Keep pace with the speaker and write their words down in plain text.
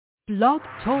Blog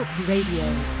Talk Radio.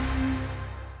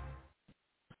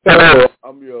 Hello,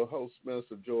 I'm your host,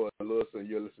 Minister George Lewis, and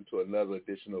you're listening to another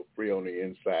edition of Free on the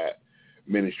Inside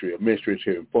Ministry. A ministry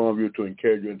to inform you, to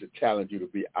encourage you, and to challenge you to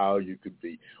be all you could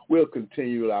be. We'll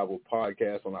continue our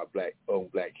podcast on our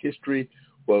Black History.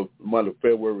 Well, the month of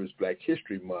February is Black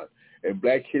History Month, and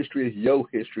Black history is your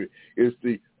history. It's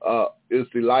the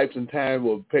lives and time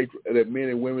of that men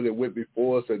and women that went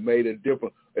before us and made a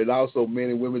difference, and also men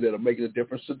and women that are making a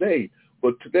difference today.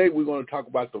 But today we're going to talk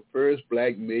about the first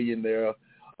black millionaire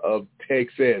of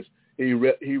Texas. He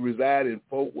resided in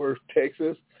Fort Worth,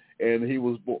 Texas, and he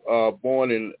was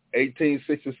born in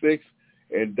 1866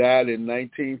 and died in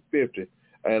 1950.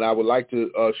 And I would like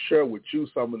to share with you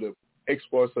some of the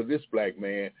exploits of this black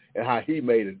man and how he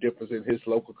made a difference in his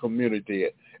local community.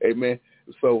 Amen.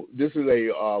 So this is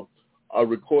a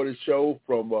recorded show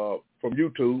from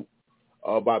YouTube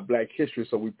about Black history.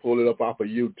 So we pull it up off of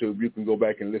YouTube. You can go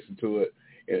back and listen to it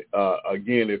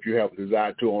again if you have a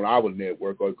desire to on our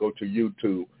network, or go to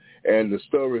YouTube. And the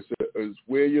story is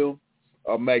William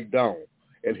McDonald,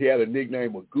 and he had a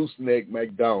nickname of Gooseneck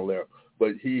McDonald there.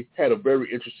 But he had a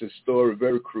very interesting story,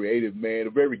 very creative man,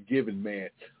 a very giving man.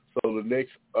 So the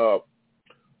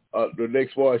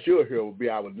next voice you'll hear will be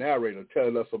our narrator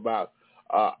telling us about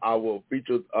our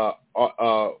featured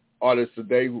artist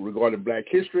today regarding Black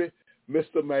history,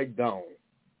 Mr. McDonald.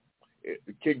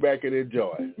 Kick back and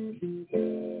enjoy.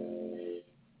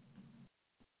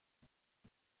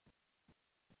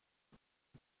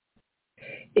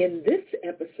 In this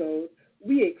episode,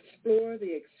 we explore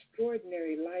the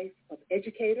extraordinary life of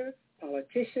educator,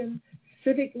 politician,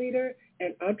 civic leader,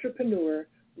 and entrepreneur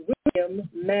William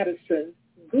Madison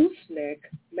Gooseneck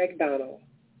McDonald.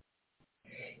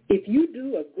 If you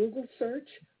do a Google search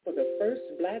for the first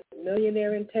black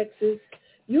millionaire in Texas,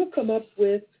 you'll come up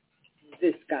with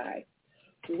this guy,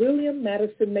 William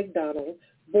Madison McDonald,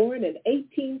 born in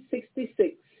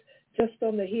 1866, just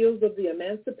on the heels of the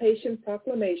Emancipation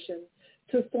Proclamation,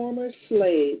 to former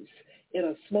slaves in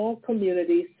a small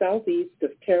community southeast of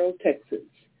Terrell, Texas.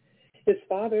 His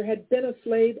father had been a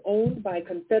slave owned by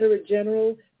Confederate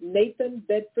General Nathan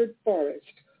Bedford Forrest,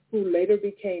 who later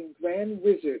became Grand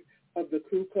Wizard of the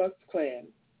Ku Klux Klan.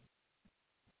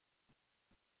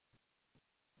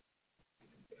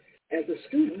 As a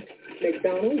student,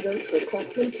 McDonald worked for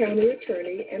Kaufman County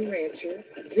attorney and rancher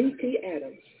V.P.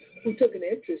 Adams, who took an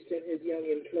interest in his young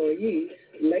employee,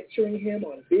 lecturing him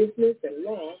on business and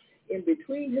law in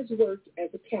between his work as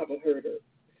a cattle herder.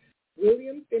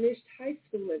 William finished high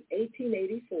school in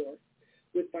 1884.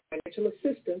 With financial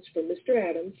assistance from Mr.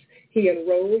 Adams, he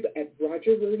enrolled at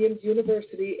Roger Williams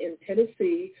University in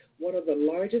Tennessee, one of the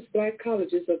largest black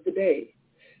colleges of the day.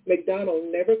 McDonald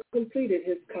never completed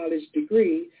his college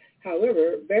degree.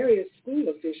 However, various school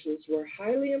officials were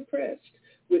highly impressed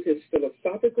with his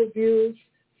philosophical views,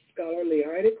 scholarly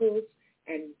articles,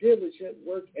 and diligent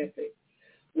work ethic.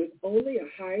 With only a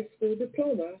high school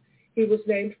diploma, he was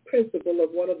named principal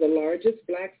of one of the largest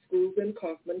black schools in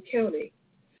Kaufman County.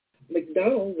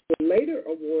 McDonald was later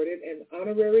awarded an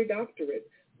honorary doctorate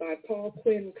by Paul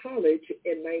Quinn College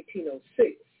in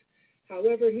 1906.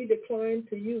 However, he declined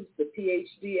to use the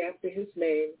PhD after his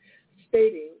name,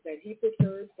 stating that he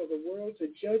preferred for the world to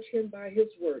judge him by his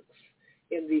works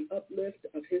in the uplift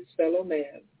of his fellow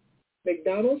man.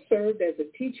 McDonald served as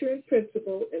a teacher and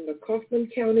principal in the Kaufman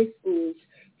County schools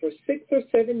for 6 or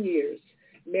 7 years,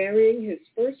 marrying his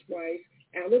first wife,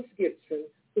 Alice Gibson,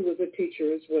 who was a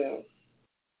teacher as well.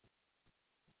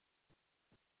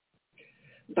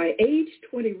 By age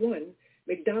 21,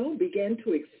 McDonald began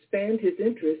to expand his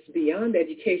interests beyond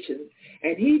education,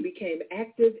 and he became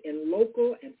active in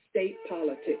local and state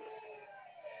politics.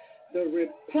 The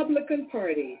Republican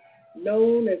Party,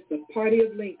 known as the Party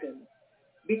of Lincoln,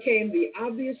 became the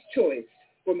obvious choice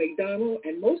for McDonald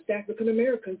and most African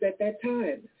Americans at that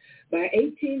time. By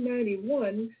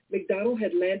 1891, McDonald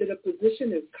had landed a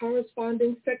position as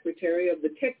corresponding secretary of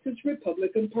the Texas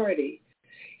Republican Party.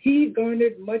 He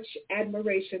garnered much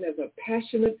admiration as a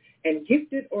passionate and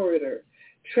gifted orator,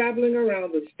 traveling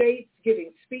around the states,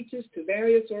 giving speeches to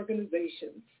various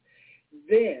organizations.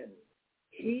 Then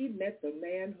he met the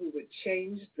man who would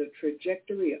change the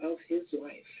trajectory of his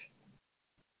life.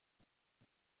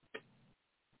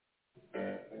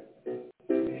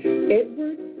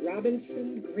 Edward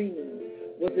Robinson Greene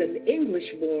was an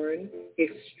English-born,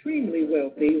 extremely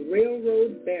wealthy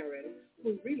railroad baron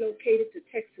who relocated to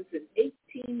Texas in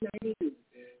 1892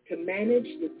 to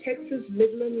manage the Texas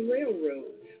Midland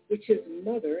Railroad, which his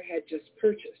mother had just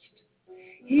purchased.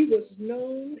 He was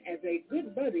known as a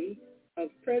good buddy of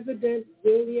President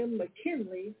William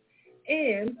McKinley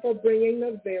and for bringing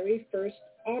the very first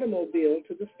automobile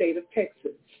to the state of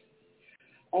Texas.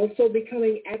 Also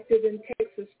becoming active in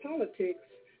Texas politics,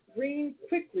 Green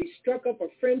quickly struck up a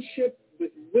friendship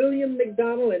with William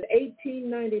McDonald in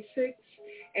 1896,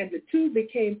 and the two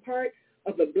became part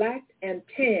of the Black and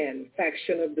Tan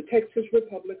faction of the Texas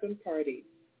Republican Party.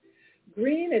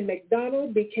 Green and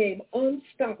McDonald became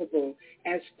unstoppable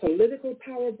as political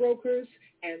power brokers,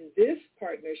 and this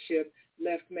partnership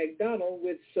left McDonald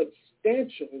with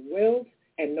substantial wealth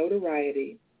and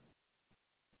notoriety.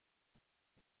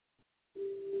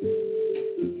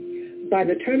 By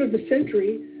the turn of the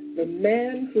century, the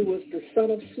man who was the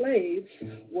son of slaves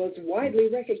was widely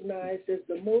recognized as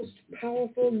the most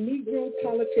powerful Negro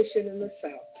politician in the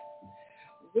South.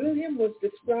 William was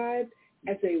described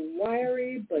as a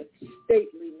wiry but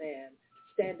stately man,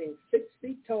 standing 6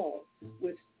 feet tall,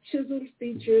 with chiseled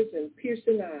features and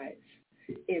piercing eyes.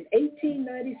 In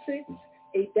 1896,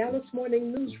 a Dallas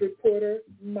Morning News reporter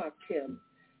mocked him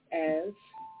as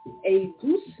a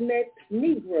goose-necked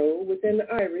Negro with an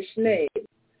Irish name.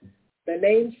 The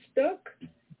name stuck,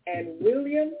 and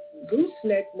William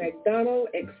Gooseneck McDonald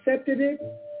accepted it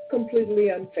completely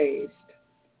unfazed.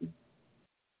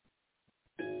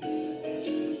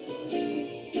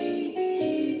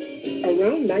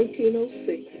 Around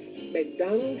 1906,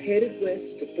 McDonald headed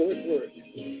west to Fort Worth.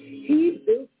 He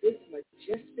built this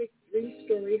majestic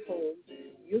 3-story home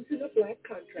using a black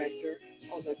contractor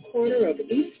on the corner of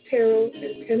East Terrell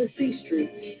and Tennessee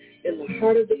Streets in the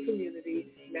heart of the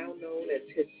community now known as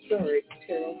historic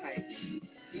Terrell Heights.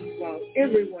 While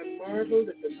everyone marveled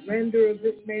at the grandeur of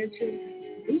this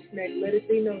mansion, Gooseneck let it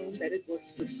be known that it was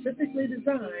specifically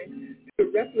designed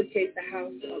to replicate the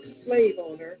house of slave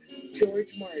owner George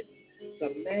Martin,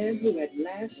 the man who had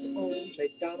last owned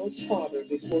McDonald's father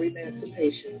before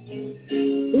emancipation.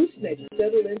 Gooseneck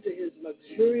settled into his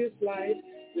luxurious life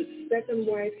with second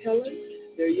wife Helen,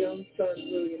 their young son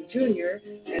William Jr.,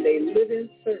 and a live-in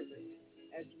servant,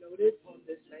 as noted on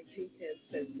this 1910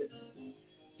 census.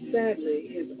 Sadly,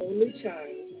 his only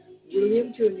child,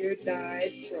 William Jr.,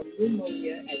 died from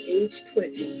pneumonia at age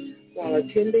 20 while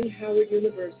attending Howard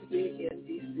University in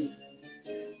D.C.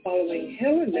 Following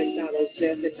Helen McDonald's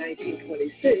death in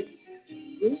 1926,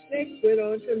 Gooseneck went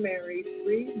on to marry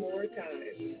 3 more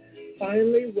times,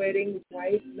 finally wedding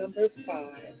wife number 5,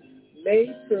 May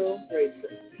Pearl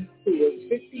Grayson, who was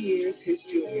 50 years his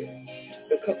junior.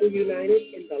 The couple united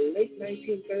in the late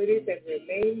 1930s and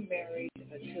remained married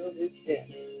until his death.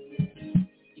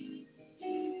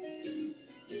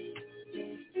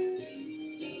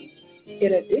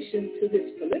 In addition to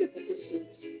his political pursuits,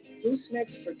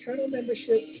 Gooseneck's fraternal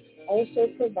membership also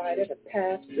provided a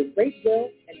path to great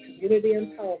wealth and community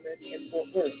empowerment in Fort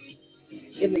Worth.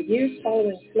 In the years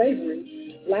following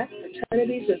slavery, black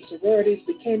fraternities and sororities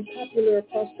became popular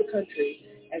across the country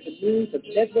as a means of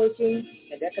networking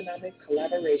and economic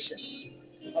collaboration.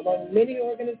 Among many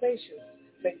organizations,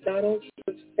 McDonald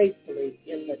stood faithfully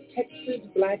in the Texas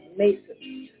Black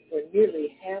Masons for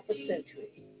nearly half a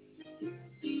century.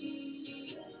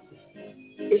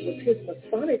 It was his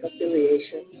Masonic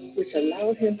affiliation which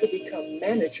allowed him to become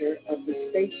manager of the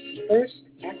state's first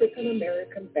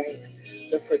African-American bank,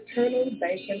 the Fraternal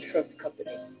Bank and Trust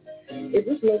Company. It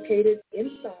was located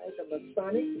inside the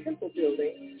Masonic Temple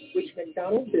building, which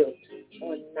McDonald built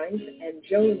on 9th and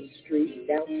Jones Street,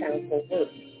 downtown Fort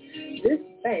Worth. This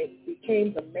bank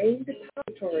became the main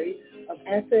depository of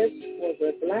assets for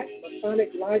the black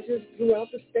Masonic lodges throughout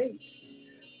the state.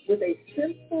 With a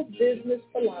simple business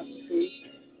philosophy,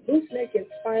 Gooseneck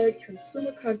inspired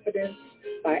consumer confidence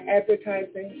by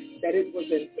advertising that it was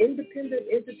an independent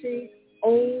entity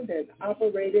owned and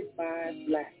operated by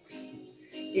blacks.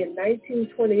 In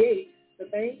 1928, the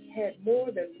bank had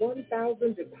more than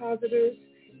 1,000 depositors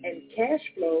and cash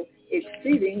flow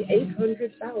exceeding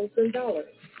 $800,000.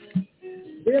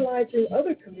 Realizing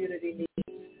other community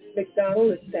needs,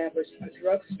 McDonald established a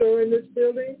drugstore in this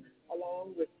building,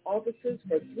 along with offices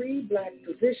for 3 black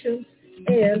physicians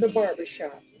and a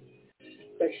barbershop.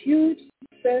 The huge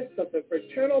success of the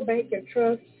Fraternal Bank and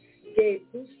Trust gave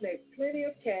Gooseneck plenty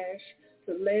of cash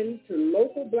to lend to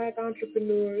local black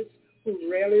entrepreneurs who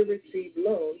rarely received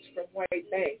loans from white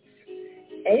banks.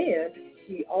 And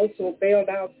he also bailed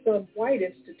out some white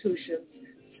institutions,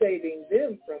 saving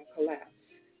them from collapse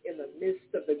in the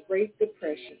midst of the Great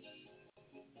Depression.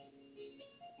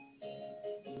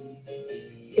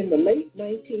 In the late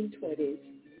 1920s,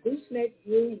 Gooseneck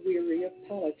grew weary of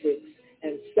politics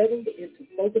and settled into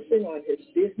focusing on his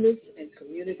business and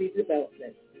community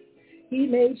development. He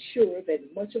made sure that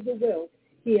much of the wealth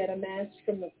he had amassed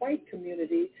from the white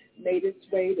community made its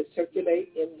way to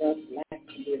circulate in the black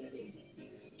community.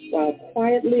 While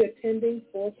quietly attending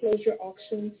foreclosure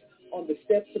auctions on the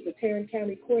steps of the Tarrant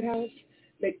County Courthouse,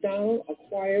 McDonald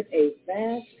acquired a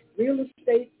vast real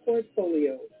estate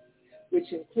portfolio,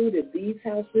 which included these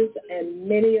houses and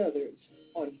many others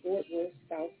on Fort Worth's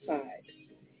South Side.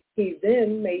 He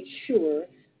then made sure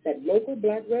that local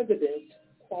black residents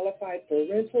qualified for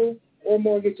rental or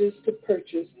mortgages to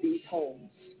purchase these homes.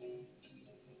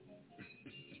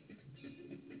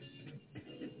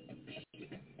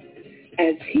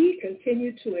 As he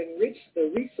continued to enrich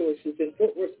the resources in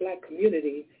Fort Worth's black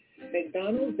community,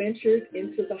 McDonald ventured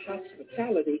into the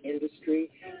hospitality industry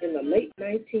in the late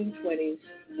 1920s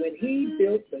when he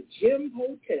built the Gym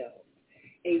Hotel,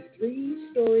 a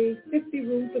 3-story,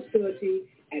 50-room facility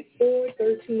at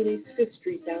 413 East 5th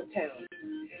Street downtown.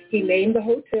 He named the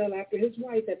hotel after his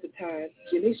wife at the time,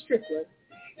 Jenny Strickland,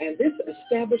 and this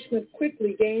establishment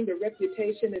quickly gained a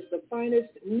reputation as the finest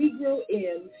Negro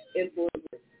Inn in Fort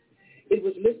Worth. It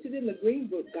was listed in the Green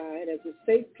Book Guide as a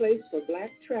safe place for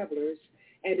black travelers,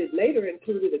 and it later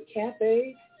included a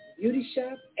cafe, beauty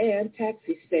shop, and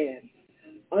taxi stand.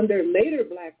 Under later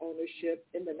black ownership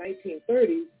in the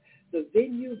 1930s, the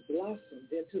venue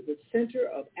blossomed into the center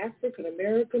of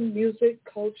African-American music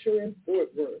culture in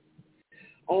Fort Worth.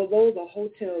 Although the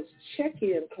hotel's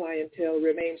check-in clientele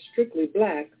remained strictly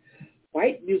black,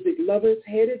 white music lovers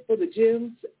headed for the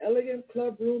Gym's elegant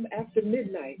club room after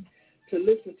midnight to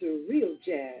listen to real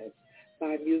jazz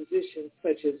by musicians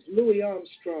such as Louis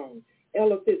Armstrong,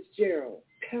 Ella Fitzgerald,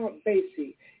 Count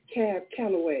Basie, Cab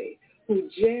Calloway, who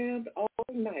jammed all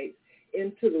night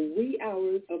into the wee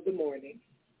hours of the morning.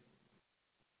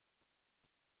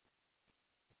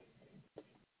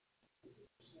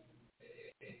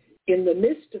 In the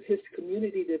midst of his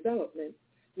community development,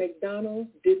 McDonald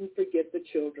didn't forget the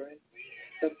children.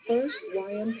 The first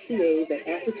YMCA that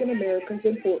African Americans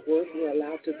in Fort Worth were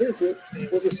allowed to visit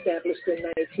was established in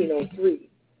 1903.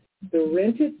 The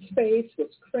rented space was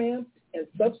cramped and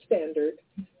substandard,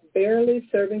 barely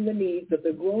serving the needs of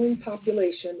the growing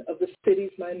population of the city's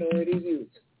minority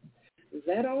youth.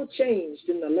 That all changed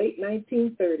in the late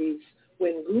 1930s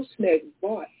when Gooseneck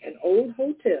bought an old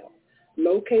hotel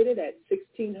located at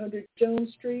 1600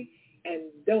 Jones Street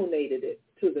and donated it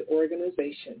to the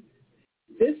organization.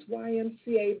 This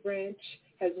YMCA branch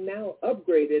has now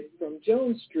upgraded from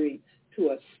Jones Street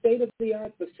to a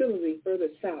state-of-the-art facility further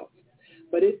south,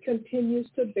 but it continues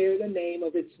to bear the name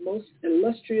of its most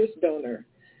illustrious donor.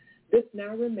 This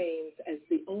now remains as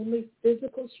the only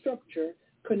physical structure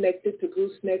connected to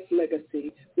Gooseneck's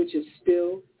legacy, which is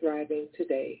still thriving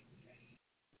today.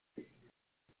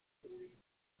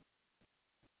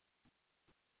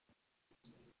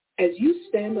 As you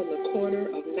stand on the corner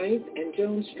of 9th and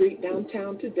Jones Street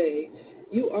downtown today,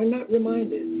 you are not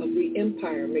reminded of the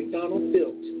empire McDonald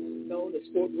built, known as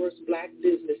Fort Worth's Black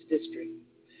Business District.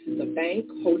 The bank,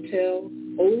 hotel,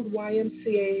 old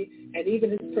YMCA, and even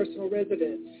his personal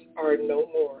residence are no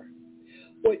more.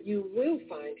 What you will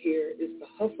find here is the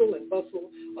hustle and bustle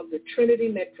of the Trinity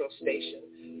Metro Station,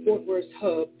 Fort Worth's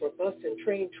hub for bus and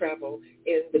train travel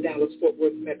in the Dallas-Fort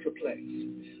Worth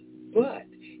Metroplex. But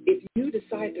if you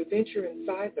decide to venture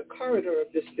inside the corridor of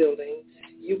this building,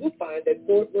 you will find that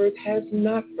Fort Worth has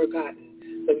not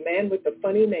forgotten the man with the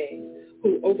funny name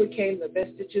who overcame the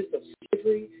vestiges of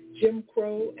slavery, Jim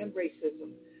Crow, and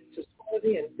racism to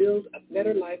quality and build a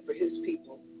better life for his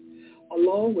people.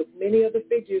 Along with many other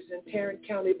figures in Tarrant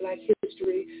County Black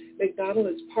history, McDonald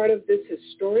is part of this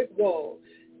historic wall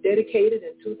dedicated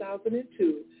in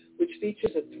 2002, which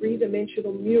features a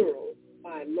 3-dimensional mural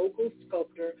by local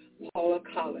sculptor Paula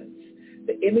Collins.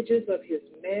 The images of his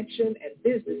mansion and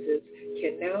businesses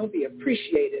can now be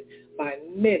appreciated by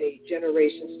many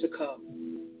generations to come.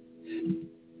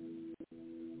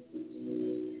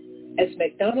 As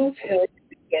McDonald's health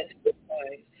began to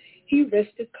decline, he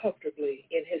rested comfortably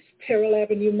in his Terrell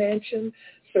Avenue mansion,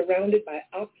 surrounded by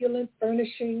opulent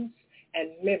furnishings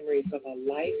and memories of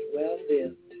a life well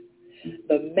lived.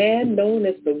 The man known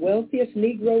as the wealthiest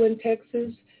Negro in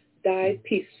Texas died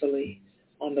peacefully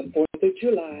on the 4th of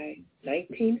July,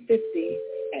 1950,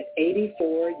 at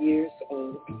 84 years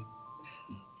old.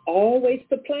 Always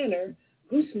the planner,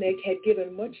 Gooseneck had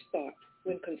given much thought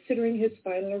when considering his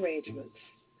final arrangements.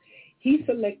 He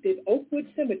selected Oakwood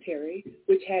Cemetery,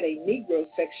 which had a Negro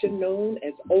section known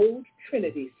as Old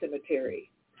Trinity Cemetery.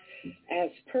 As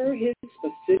per his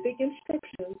specific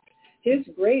instructions, his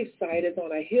gravesite is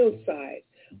on a hillside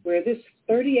where this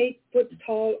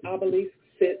 38-foot-tall obelisk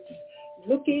sits,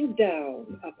 looking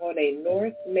down upon a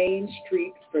North Main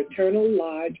Street fraternal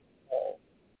lodge wall,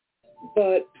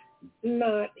 but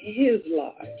not his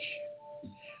lodge.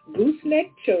 Gooseneck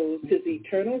chose his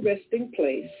eternal resting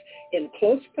place in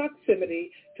close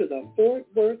proximity to the Fort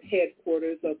Worth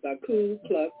headquarters of the Ku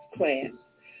Klux Klan,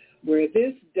 where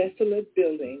this desolate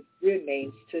building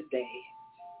remains today.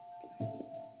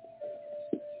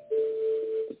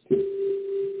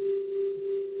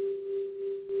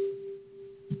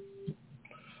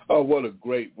 Oh, what a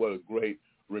great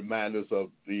reminders of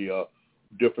the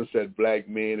difference that black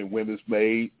men and women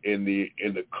made in the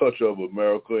culture of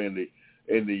America, in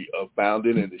the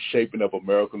founding and the shaping of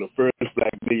America. The first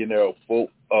black millionaire of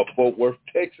Fort Worth,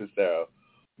 Texas, there,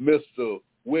 Mr.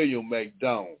 William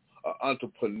McDonald, an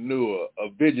entrepreneur, a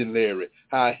visionary.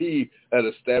 How he had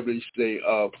established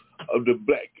the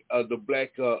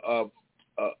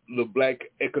black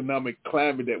economic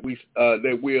climate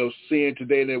that we are seeing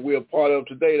today, that we're a part of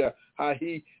today. How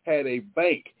he had a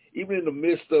bank, even in the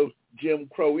midst of Jim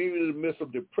Crow, even in the midst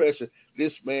of depression.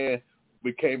 This man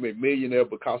became a millionaire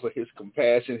because of his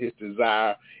compassion, his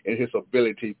desire, and his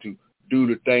ability to do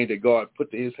the thing that God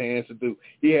put in his hands to do.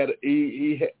 He had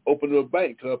opened a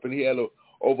bank up, and he had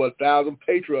over 1,000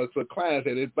 patriarchs or clients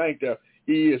at his bank there.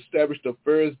 He established the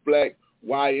first black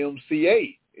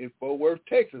YMCA in Fort Worth,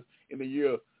 Texas, in the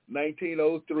year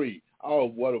 1903. Oh,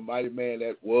 what a mighty man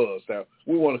that was. Now,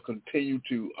 we want to continue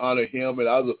to honor him and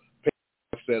other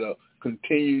patriarchs that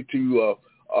continue to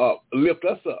lift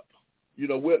us up. You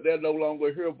know, they're no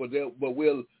longer here, but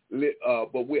we're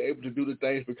able to do the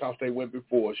things because they went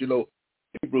before us. You know,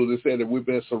 Hebrews said that we've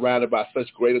been surrounded by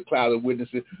such great a cloud of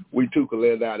witnesses, we too can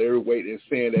lay down every weight and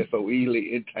sin that so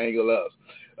easily entangle us.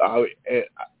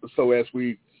 So as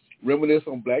we reminisce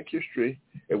on black history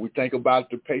and we think about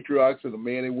the patriarchs and the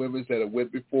men and women that have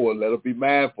went before, let us be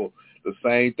mindful. The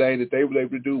same thing that they were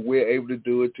able to do, we're able to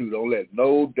do it too. Don't let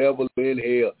no devil in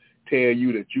hell tell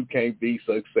you that you can't be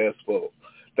successful.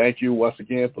 Thank you once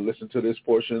again for listening to this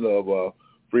portion of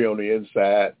Free on the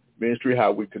Inside Ministry,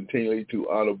 how we continually to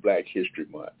honor Black History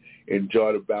Month.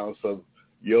 Enjoy the balance of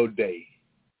your day.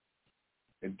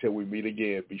 Until we meet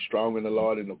again, be strong in the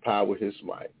Lord and the power of his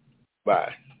might.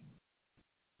 Bye.